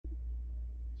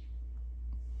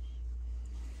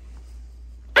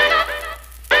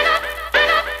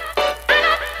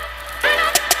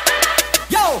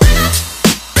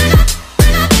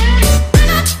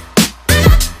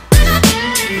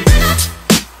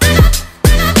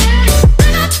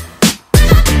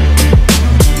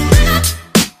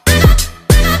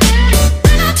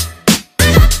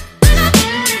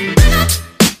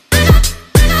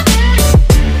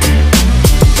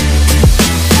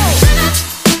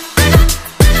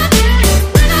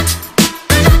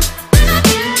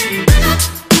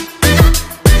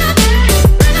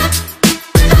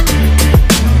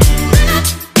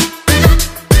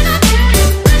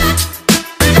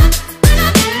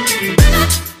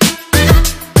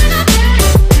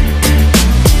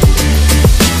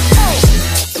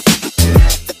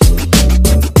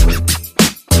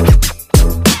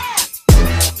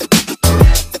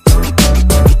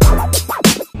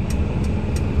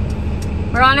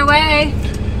our way.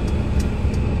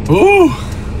 Ooh,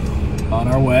 on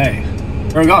our way.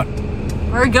 Where are we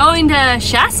going? We're going to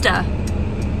Shasta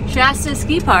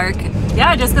Ski Park.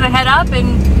 Yeah, just gonna head up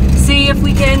and see if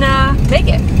we can make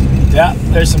it. Yeah,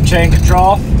 there's some chain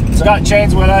control. So got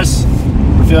chains with us.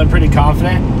 We're feeling pretty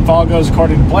confident. If all goes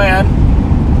according to plan,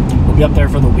 we'll be up there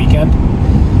for the weekend.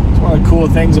 So one of the cool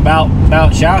things about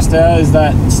Mount Shasta is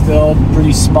that it's still a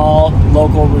pretty small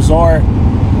local resort,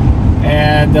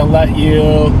 and they'll let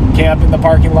you camp in the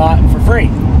parking lot for free,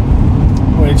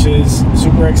 which is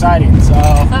super exciting. So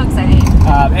exciting.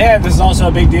 And this is also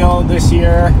a big deal this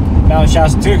year, Mount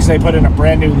Shasta too, because they put in a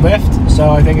brand new lift. So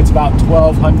I think it's about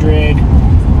 1,200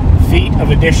 feet of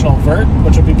additional vert,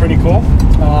 which will be pretty cool.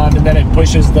 And then it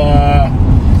pushes the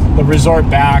resort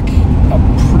back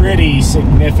a pretty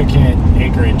significant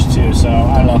acreage too. So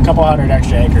I don't know, a couple hundred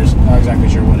extra acres. Not exactly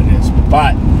sure what it is,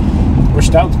 but we're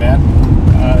stoked, man.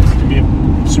 It's gonna be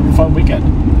a super fun weekend.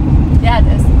 Yeah, it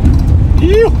is.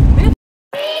 Ew.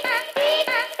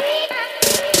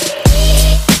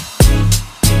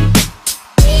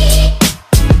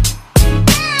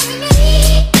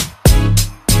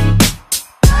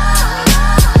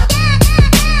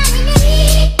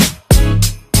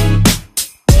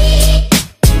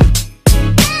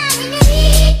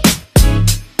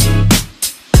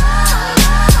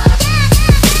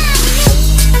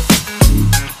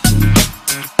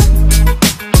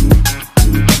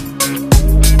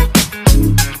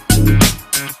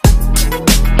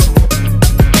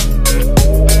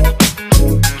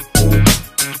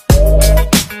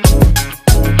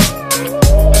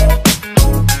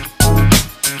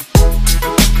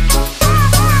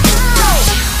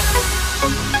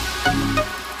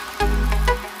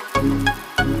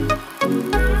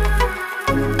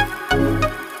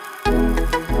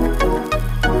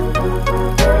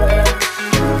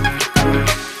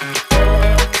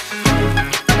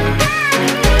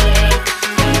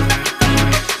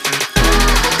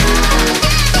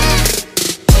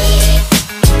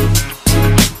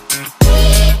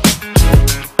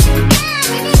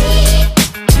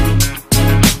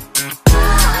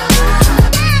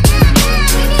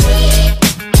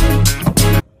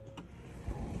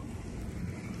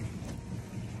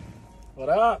 What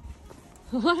up?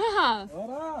 What up? What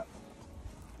up?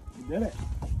 You did it.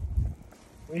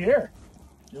 We here.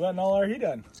 You're letting all our heat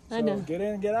in. So I know. Get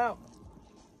in and get out.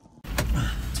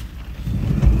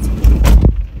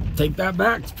 Take that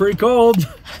back. It's pretty cold.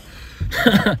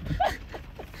 I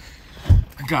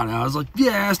got out. I was like,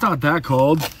 yeah, it's not that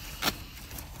cold.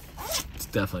 It's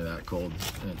definitely that cold.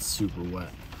 And it's super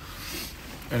wet.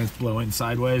 And it's blowing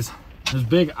sideways. There's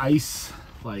big ice,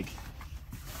 like,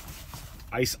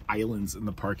 ice islands in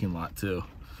the parking lot too,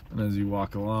 and as you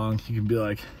walk along you can be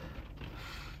like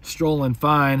strolling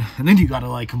fine, and then you gotta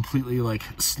like completely like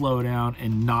slow down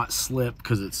and not slip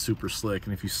because it's super slick,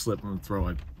 and if you slip and throw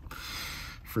my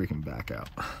freaking back out.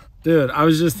 Dude, I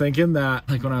was just thinking that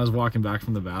like when I was walking back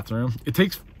from the bathroom, it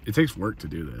takes work to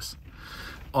do this.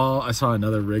 I saw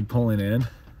another rig pulling in,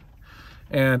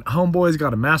 and homeboy's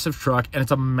got a massive truck, and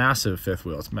it's a massive fifth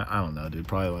wheel. It's I don't know, dude,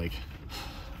 probably like,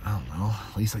 I don't know,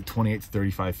 at least like 28 to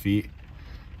 35 feet.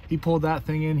 He pulled that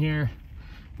thing in here.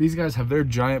 These guys have their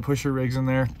giant pusher rigs in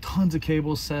there, tons of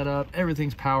cables set up,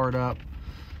 everything's powered up.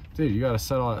 Dude, you gotta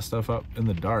set all that stuff up in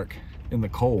the dark, in the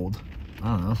cold.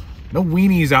 I don't know. No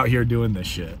weenies out here doing this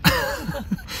shit.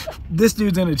 This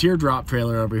dude's in a teardrop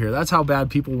trailer over here. That's how bad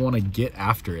people want to get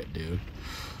after it, dude.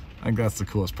 I think that's the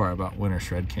coolest part about winter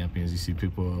shred camping, is you see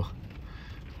people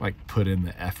like put in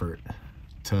the effort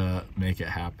to make it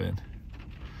happen.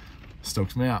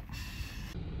 Stokes me out.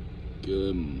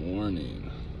 Good morning.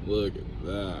 Look at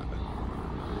that.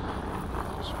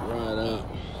 Just right up.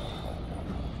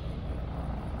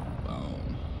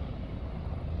 Boom.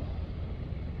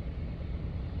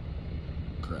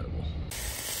 Incredible.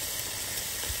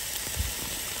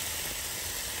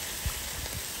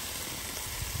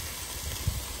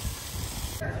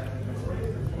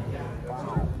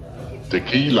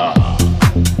 Tequila.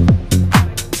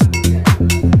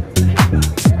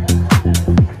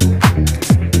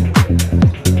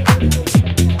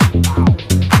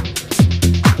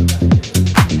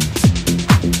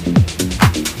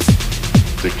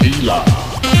 Tequila.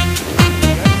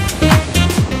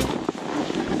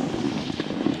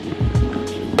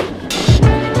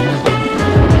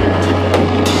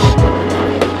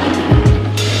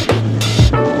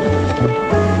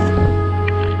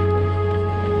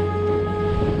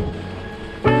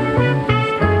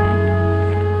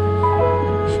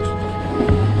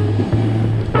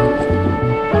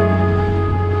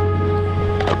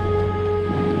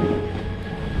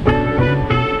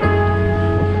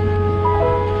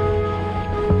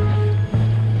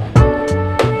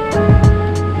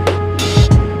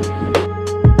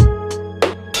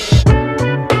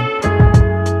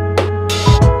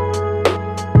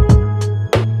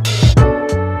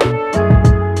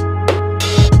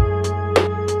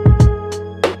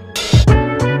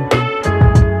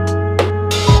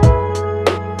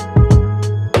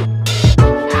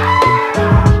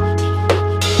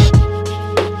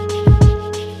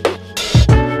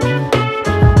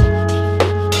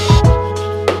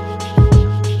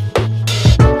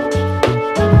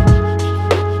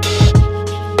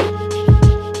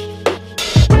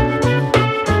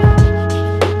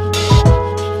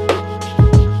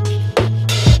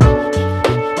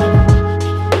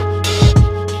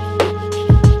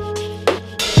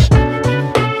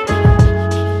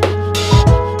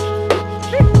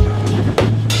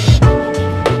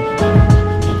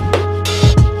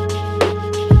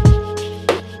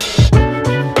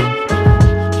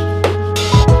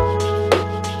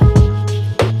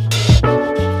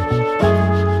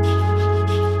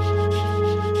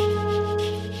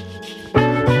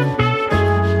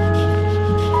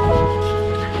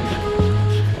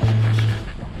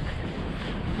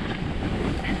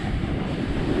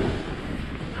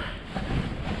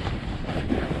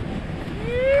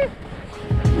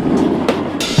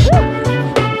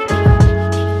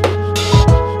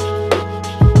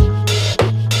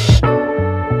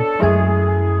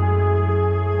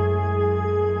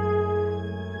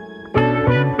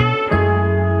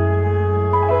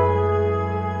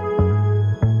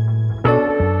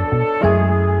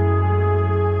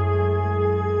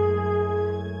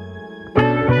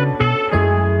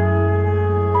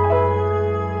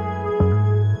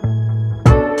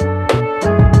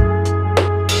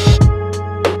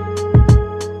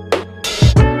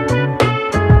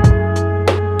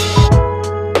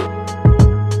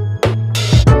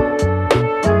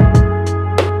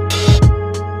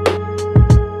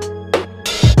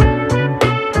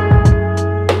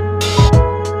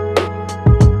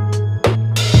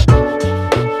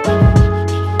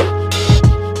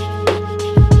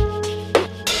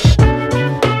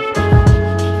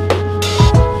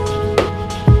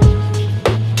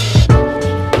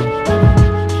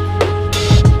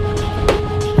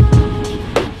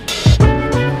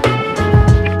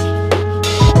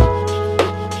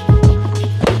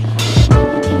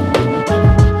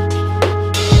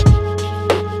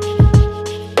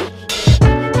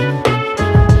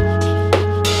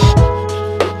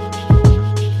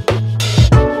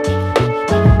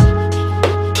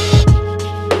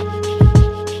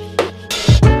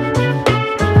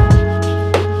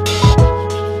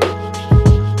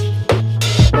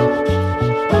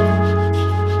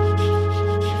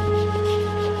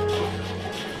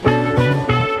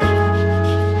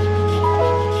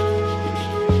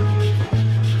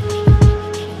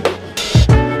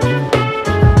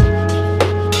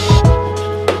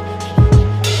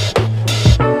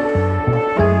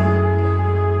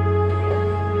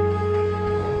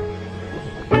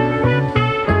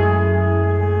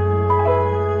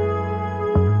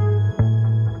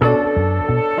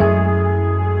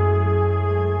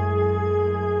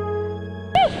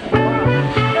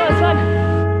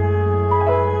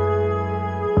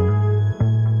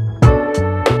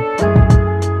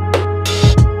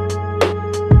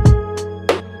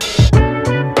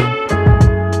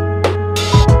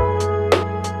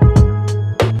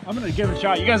 give it a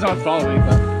shot. You guys don't follow me,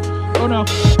 but oh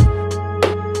no.